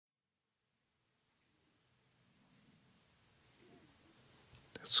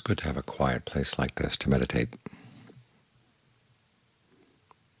It's good to have a quiet place like this to meditate.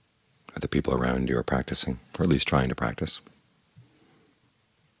 With the people around you are practicing, or at least trying to practice.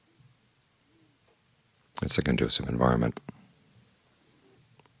 It's a conducive environment.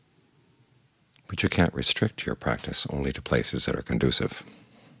 But you can't restrict your practice only to places that are conducive,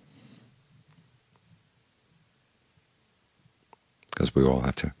 because we all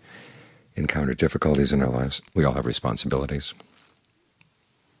have to encounter difficulties in our lives. We all have responsibilities.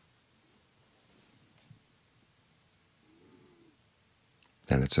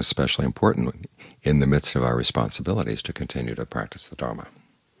 And it's especially important in the midst of our responsibilities to continue to practice the Dharma.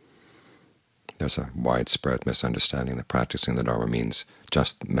 There's a widespread misunderstanding that practicing the Dharma means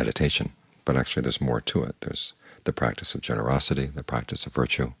just meditation, but actually there's more to it. There's the practice of generosity, the practice of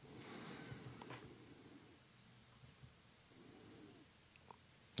virtue,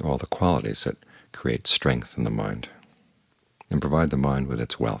 all the qualities that create strength in the mind and provide the mind with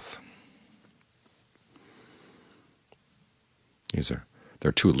its wealth. There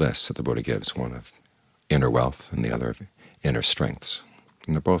are two lists that the Buddha gives, one of inner wealth and the other of inner strengths.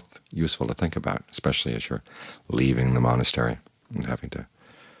 And they're both useful to think about, especially as you're leaving the monastery and having to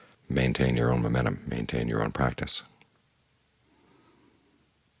maintain your own momentum, maintain your own practice.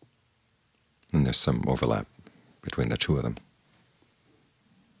 And there's some overlap between the two of them.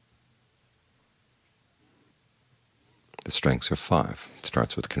 The strengths are 5. It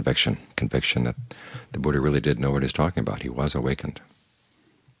starts with conviction that the Buddha really did know what he's talking about. He was awakened.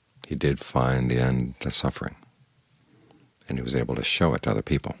 He did find the end to suffering, and he was able to show it to other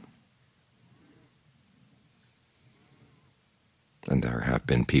people. And there have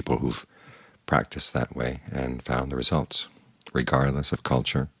been people who've practiced that way and found the results, regardless of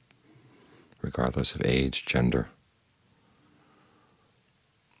culture, regardless of age, gender.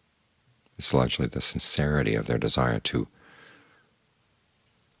 It's largely the sincerity of their desire to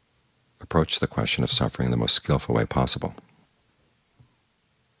approach the question of suffering in the most skillful way possible.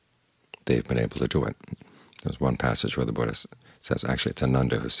 They've been able to do it. There's one passage where the Buddha says, actually it's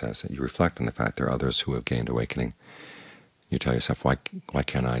Ananda who says that you reflect on the fact there are others who have gained awakening. You tell yourself, why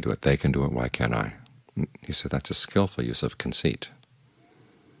can't I do it? They can do it, why can't I? He said that's a skillful use of conceit.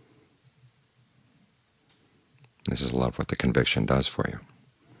 This is a lot of what the conviction does for you.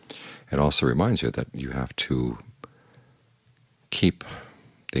 It also reminds you that you have to keep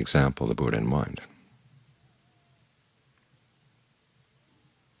the example of the Buddha in mind,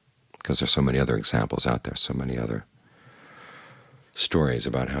 because there's so many other examples out there, so many other stories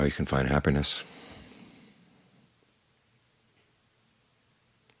about how you can find happiness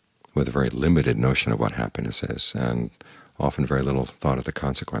with a very limited notion of what happiness is, and often very little thought of the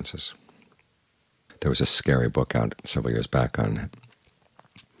consequences. There was a scary book out several years back on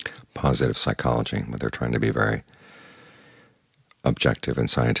positive psychology, where they're trying to be very objective and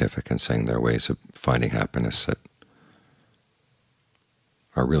scientific and saying there are ways of finding happiness that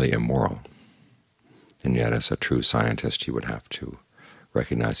are really immoral. And yet, as a true scientist, you would have to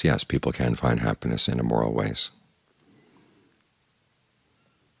recognize, yes, people can find happiness in immoral ways.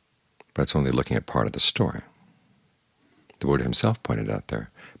 But it's only looking at part of the story. The Buddha himself pointed out there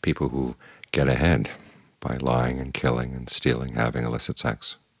are people who get ahead by lying and killing and stealing, having illicit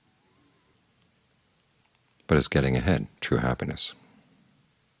sex. But is getting ahead true happiness?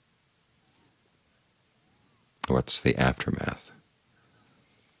 What's the aftermath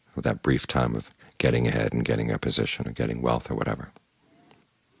of that brief time of getting ahead and getting a position or getting wealth or whatever?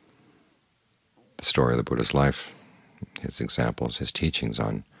 The story of the Buddha's life, his examples, his teachings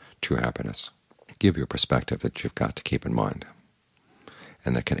on true happiness give you a perspective that you've got to keep in mind,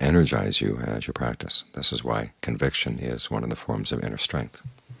 and that can energize you as you practice. This is why conviction is one of the forms of inner strength.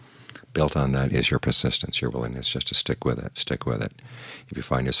 Built on that is your persistence, your willingness just to stick with it, stick with it. If you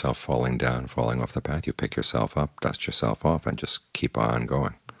find yourself falling down, falling off the path, you pick yourself up, dust yourself off, and just keep on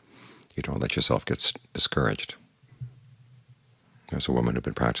going. You don't let yourself get discouraged. There was a woman who had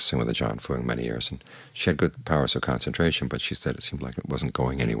been practicing with Ajahn for many years, and she had good powers of concentration, but she said it seemed like it wasn't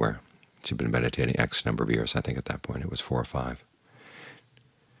going anywhere. She'd been meditating X number of years. I think at that point it was 4 or 5.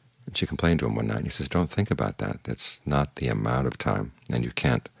 And she complained to him one night, and he says, don't think about that. It's not the amount of time, and you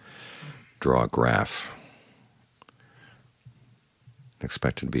can't draw a graph,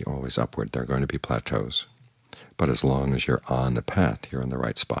 expect it to be always upward. There are going to be plateaus. But as long as you're on the path, you're in the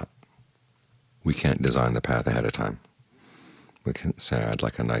right spot. We can't design the path ahead of time. We can say, I'd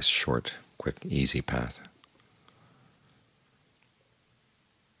like a nice, short, quick, easy path.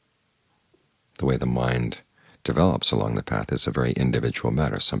 The way the mind develops along the path is a very individual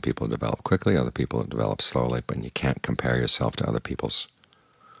matter. Some people develop quickly, other people develop slowly, but you can't compare yourself to other people's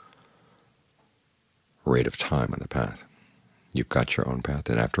rate of time on the path. You've got your own path,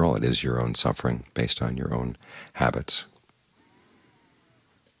 and after all, it is your own suffering based on your own habits.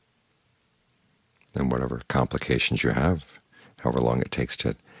 And whatever complications you have, however long it takes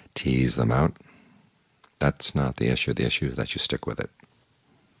to tease them out, that's not the issue. The issue is that you stick with it,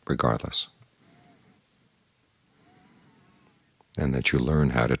 regardless, and that you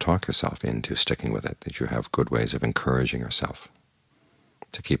learn how to talk yourself into sticking with it, that you have good ways of encouraging yourself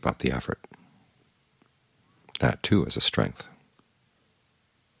to keep up the effort. That, too, is a strength.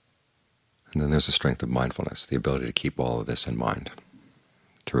 And then there's the strength of mindfulness, the ability to keep all of this in mind,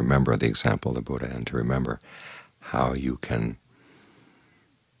 to remember the example of the Buddha, and to remember how you can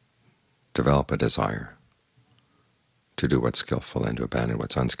develop a desire to do what's skillful and to abandon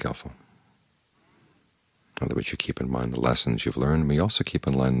what's unskillful. In other words, you keep in mind the lessons you've learned, but you also keep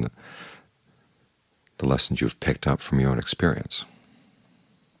in mind the lessons you've picked up from your own experience.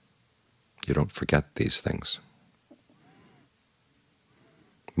 You don't forget these things.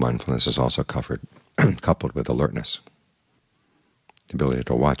 Mindfulness is also coupled with alertness, the ability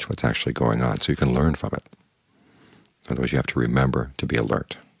to watch what's actually going on so you can learn from it. In other words, you have to remember to be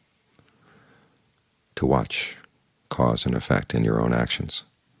alert, to watch cause and effect in your own actions,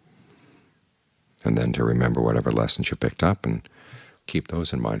 and then to remember whatever lessons you picked up and keep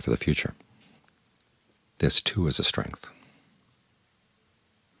those in mind for the future. This, too, is a strength.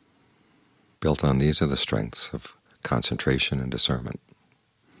 Built on these are the strengths of concentration and discernment,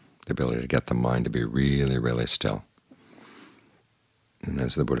 the ability to get the mind to be really, really still. And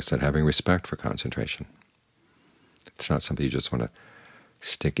as the Buddha said, having respect for concentration. It's not something you just want to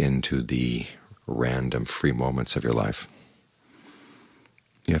stick into the random free moments of your life.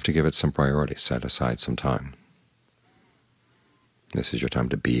 You have to give it some priority, set aside some time. This is your time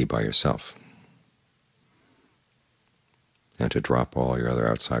to be by yourself and to drop all your other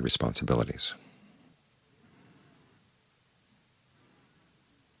outside responsibilities.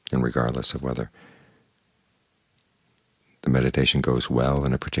 And regardless of whether the meditation goes well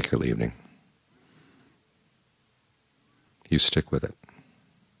in a particular evening, you stick with it.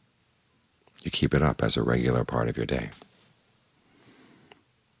 You keep it up as a regular part of your day,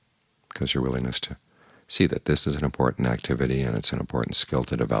 because your willingness to see that this is an important activity and it's an important skill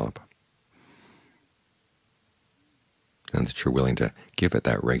to develop, and that you're willing to give it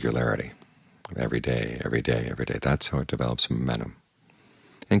that regularity every day, every day, every day. That's how it develops momentum.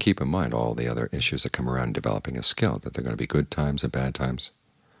 And keep in mind all the other issues that come around developing a skill, that there are going to be good times and bad times.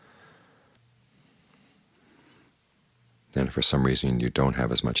 And if for some reason you don't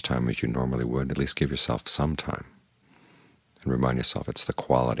have as much time as you normally would, at least give yourself some time. And remind yourself it's the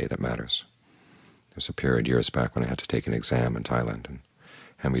quality that matters. There's a period years back when I had to take an exam in Thailand, and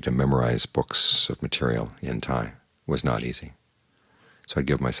having to memorize books of material in Thai was not easy. So I'd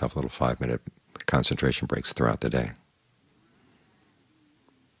give myself little 5-minute concentration breaks throughout the day.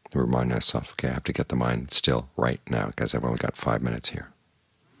 To remind myself, okay, I have to get the mind still right now because I've only got 5 minutes here.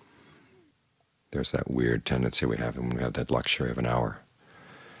 There's that weird tendency we have when we have that luxury of an hour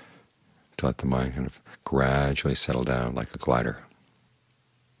to let the mind kind of gradually settle down like a glider,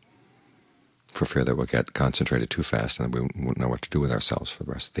 for fear that we'll get concentrated too fast and we won't know what to do with ourselves for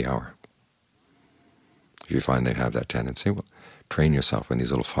the rest of the hour. If you find they have that tendency, well, train yourself in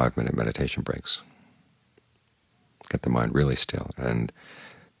these little 5-minute meditation breaks. Get the mind really still, and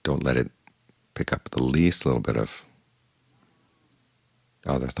don't let it pick up the least little bit of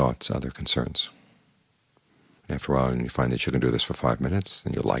other thoughts, other concerns. After a while, when you find that you can do this for 5 minutes,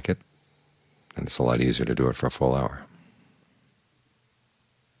 then you'll like it, and it's a lot easier to do it for a full hour.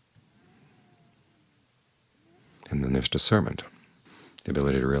 And then there's discernment, the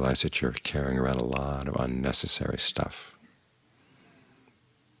ability to realize that you're carrying around a lot of unnecessary stuff.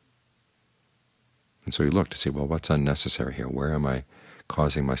 And so you look to see, well, what's unnecessary here? Where am I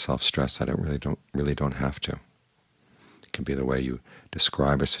causing myself stress that I really don't have to? It can be the way you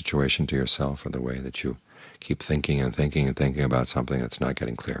describe a situation to yourself, or the way that you keep thinking and thinking and thinking about something that's not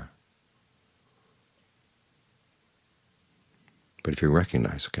getting clear. But if you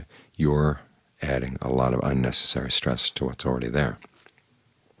recognize, okay, you're adding a lot of unnecessary stress to what's already there,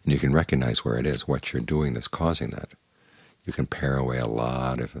 and you can recognize where it is, what you're doing that's causing that, you can pare away a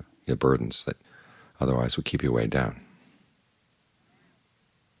lot of your burdens that otherwise would keep you weighed down.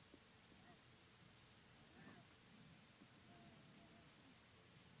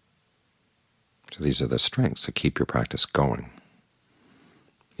 So these are the strengths that keep your practice going,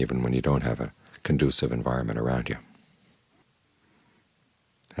 even when you don't have a conducive environment around you.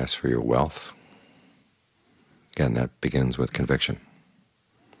 As for your wealth, again, that begins with conviction.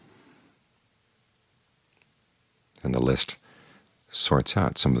 And the list sorts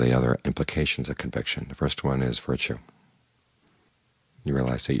out some of the other implications of conviction. The first one is virtue. You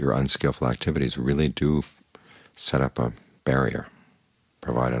realize that your unskillful activities really do set up a barrier,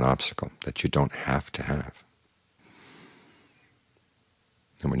 provide an obstacle that you don't have to have.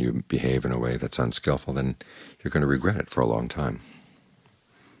 And when you behave in a way that's unskillful, then you're going to regret it for a long time.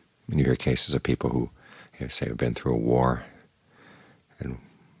 And you hear cases of people who, say, have been through a war, and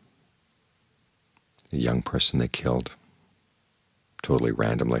a young person they killed totally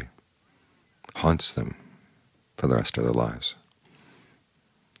randomly haunts them for the rest of their lives.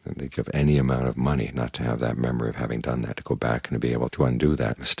 And they give any amount of money not to have that memory of having done that, to go back and to be able to undo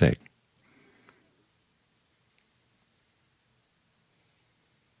that mistake.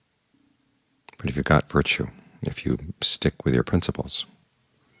 But if you've got virtue, if you stick with your principles,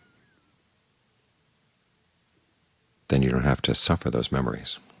 then you don't have to suffer those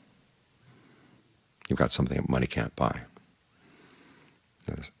memories. You've got something that money can't buy.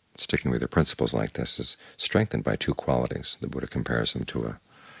 Sticking with your principles like this is strengthened by two qualities. The Buddha compares them to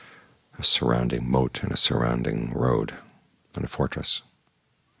a surrounding moat and a surrounding road and a fortress.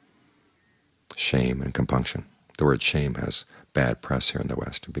 Shame and compunction. The word shame has bad press here in the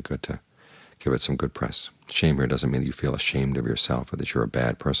West. It would be good to give it some good press. Shame here doesn't mean that you feel ashamed of yourself or that you're a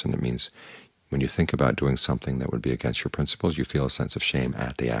bad person. It means when you think about doing something that would be against your principles, you feel a sense of shame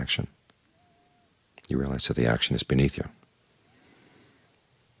at the action. You realize that the action is beneath you.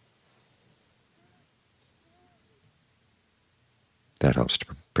 That helps to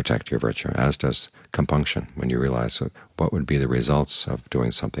protect your virtue, as does compunction, when you realize what would be the results of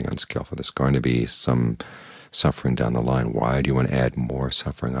doing something unskillful. There's going to be some suffering down the line. Why do you want to add more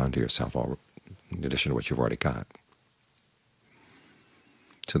suffering onto yourself in addition to what you've already got?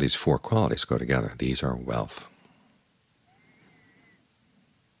 So these four qualities go together. These are wealth,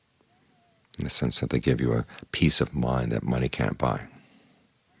 in the sense that they give you a peace of mind that money can't buy.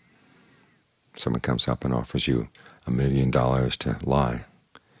 Someone comes up and offers you $1 million to lie,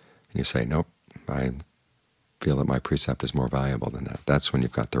 and you say, nope, I feel that my precept is more valuable than that. That's when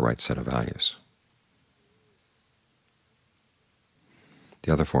you've got the right set of values.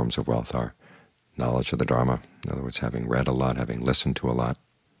 The other forms of wealth are knowledge of the Dharma, in other words, having read a lot, having listened to a lot.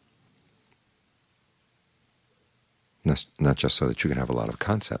 Not just so that you can have a lot of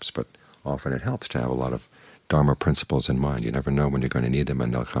concepts, but often it helps to have a lot of Dharma principles in mind. You never know when you're going to need them,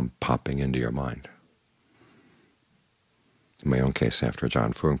 and they'll come popping into your mind. In my own case, after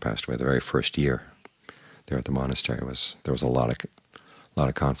John Fuang passed away, the very first year there at the monastery, there was a lot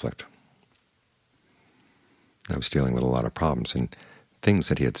of conflict. I was dealing with a lot of problems, and things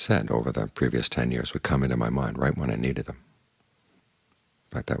that he had said over the previous 10 years would come into my mind right when I needed them.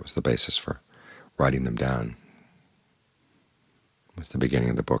 In fact, that was the basis for writing them down. It was the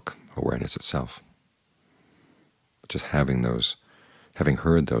beginning of the book, Awareness Itself. Just having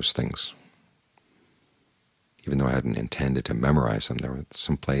heard those things, even though I hadn't intended to memorize them, they were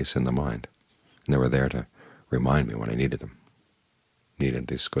someplace in the mind, and they were there to remind me when I needed them, needed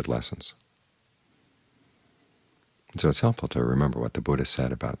these good lessons. And so it's helpful to remember what the Buddha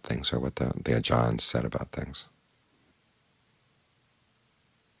said about things, or what the Ajahns said about things.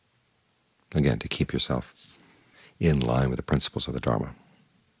 Again, to keep yourself in line with the principles of the Dharma,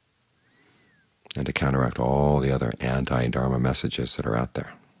 and to counteract all the other anti-Dharma messages that are out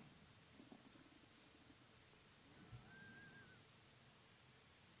there.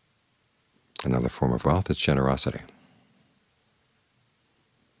 Another form of wealth is generosity.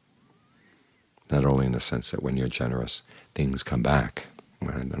 Not only in the sense that when you're generous, things come back.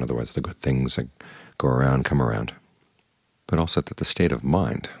 In other words, the good things that go around come around. But also that the state of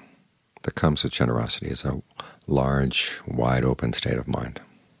mind that comes with generosity is a large, wide-open state of mind.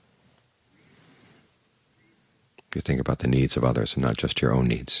 You think about the needs of others and not just your own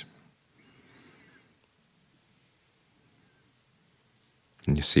needs.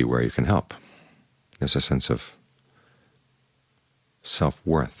 And you see where you can help. There's a sense of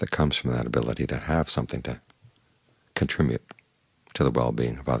self-worth that comes from that ability to have something to contribute to the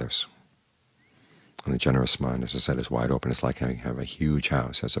well-being of others. And the generous mind, as I said, is wide open. It's like having a huge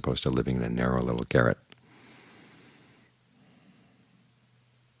house as opposed to living in a narrow little garret.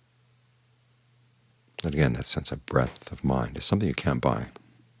 And again, that sense of breadth of mind is something you can't buy.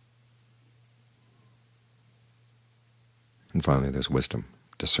 And finally, there's wisdom,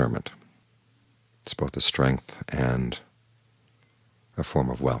 discernment. It's both a strength and a form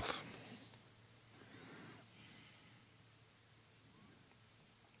of wealth.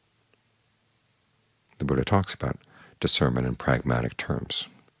 The Buddha talks about discernment in pragmatic terms.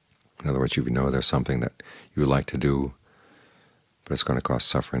 In other words, you know there's something that you would like to do, but it's going to cause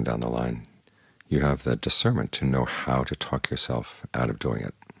suffering down the line. You have the discernment to know how to talk yourself out of doing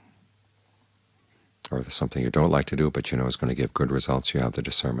it, or if there's something you don't like to do but you know is going to give good results, you have the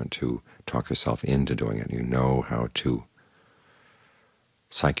discernment to talk yourself into doing it. You know how to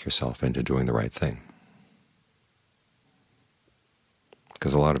psych yourself into doing the right thing.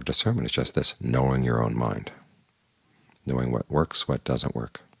 Because a lot of discernment is just this, knowing your own mind, knowing what works, what doesn't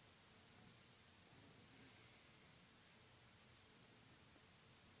work.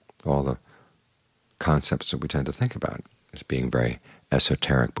 All the concepts that we tend to think about as being very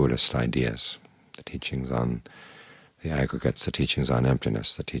esoteric Buddhist ideas, the teachings on the aggregates, the teachings on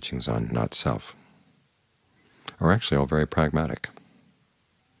emptiness, the teachings on not-self, are actually all very pragmatic.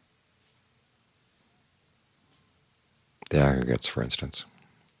 The aggregates, for instance,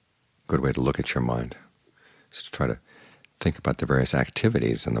 a good way to look at your mind is to try to think about the various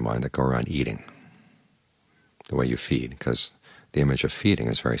activities in the mind that go around eating, the way you feed, because the image of feeding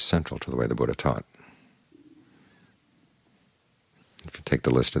is very central to the way the Buddha taught. If you take the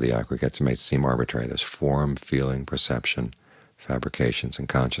list of the aggregates, it may seem arbitrary. There's form, feeling, perception, fabrications, and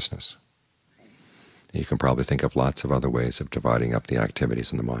consciousness. And you can probably think of lots of other ways of dividing up the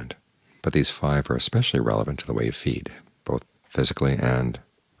activities in the mind. But these 5 are especially relevant to the way you feed, both physically and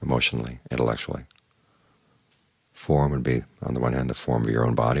emotionally, intellectually. Form would be, on the one hand, the form of your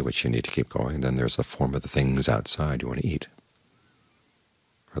own body, which you need to keep going. Then there's the form of the things outside you want to eat,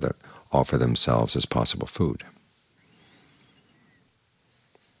 or that offer themselves as possible food.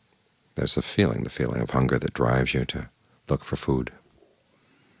 There's the feeling of hunger that drives you to look for food,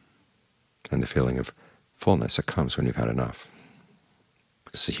 and the feeling of fullness that comes when you've had enough.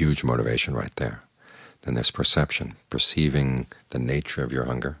 It's a huge motivation right there. Then there's perception, perceiving the nature of your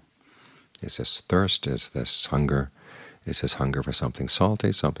hunger. Is this thirst? Is this hunger? Is this hunger for something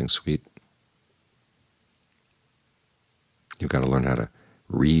salty, something sweet? You've got to learn how to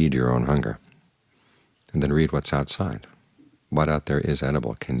read your own hunger, and then read what's outside. What out there is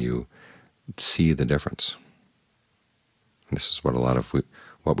edible? Can you see the difference? And this is what a lot of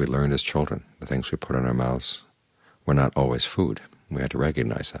what we learned as children. The things we put in our mouths were not always food. We had to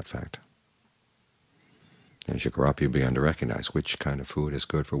recognize that fact. And as you grow up, you begin to recognize which kind of food is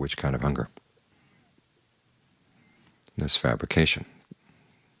good for which kind of hunger. And this fabrication,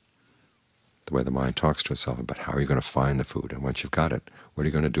 the way the mind talks to itself about how are you going to find the food, and once you've got it, what are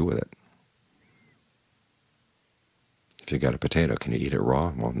you going to do with it? If you got a potato, can you eat it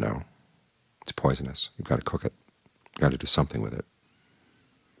raw? Well, no. It's poisonous. You've got to cook it. You've got to do something with it.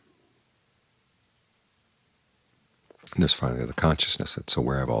 And there's finally the consciousness that's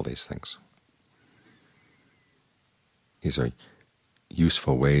aware of all these things. These are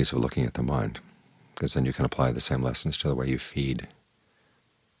useful ways of looking at the mind, because then you can apply the same lessons to the way you feed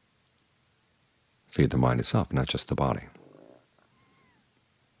the mind itself, not just the body.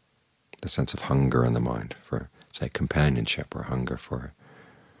 The sense of hunger in the mind for, say, companionship, or hunger for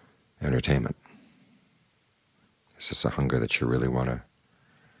entertainment. Is this a hunger that you really want to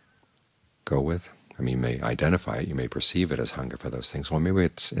go with? I mean, you may identify it, you may perceive it as hunger for those things. Well, maybe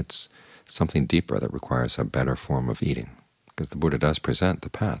it's something deeper that requires a better form of eating, because the Buddha does present the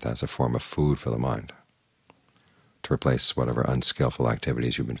path as a form of food for the mind, to replace whatever unskillful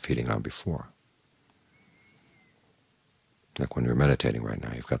activities you've been feeding on before. Like when you're meditating right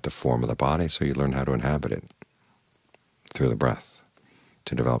now, you've got the form of the body, so you learn how to inhabit it through the breath,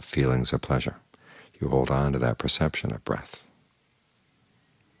 to develop feelings of pleasure. You hold on to that perception of breath,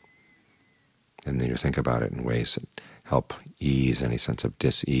 and then you think about it in ways that help ease any sense of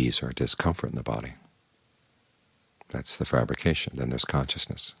dis-ease or discomfort in the body. That's the fabrication. Then there's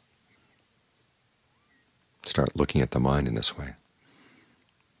consciousness. Start looking at the mind in this way,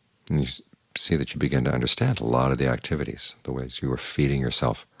 and you see that you begin to understand a lot of the activities, the ways you were feeding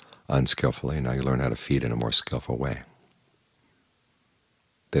yourself unskillfully, and now you learn how to feed in a more skillful way.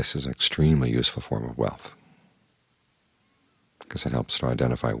 This is an extremely useful form of wealth, because it helps to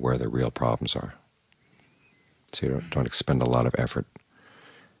identify where the real problems are. So you don't expend a lot of effort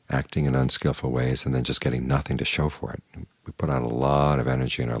acting in unskillful ways and then just getting nothing to show for it. We put out a lot of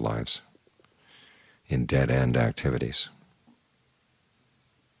energy in our lives in dead-end activities.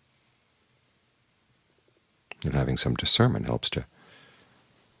 And having some discernment helps to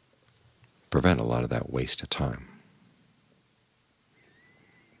prevent a lot of that waste of time.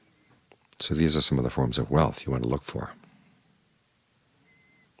 So these are some of the forms of wealth you want to look for.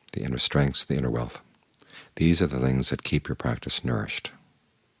 The inner strengths, the inner wealth. These are the things that keep your practice nourished.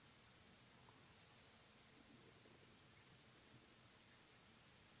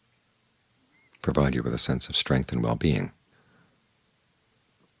 Provide you with a sense of strength and well-being.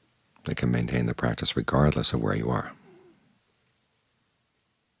 They can maintain the practice regardless of where you are.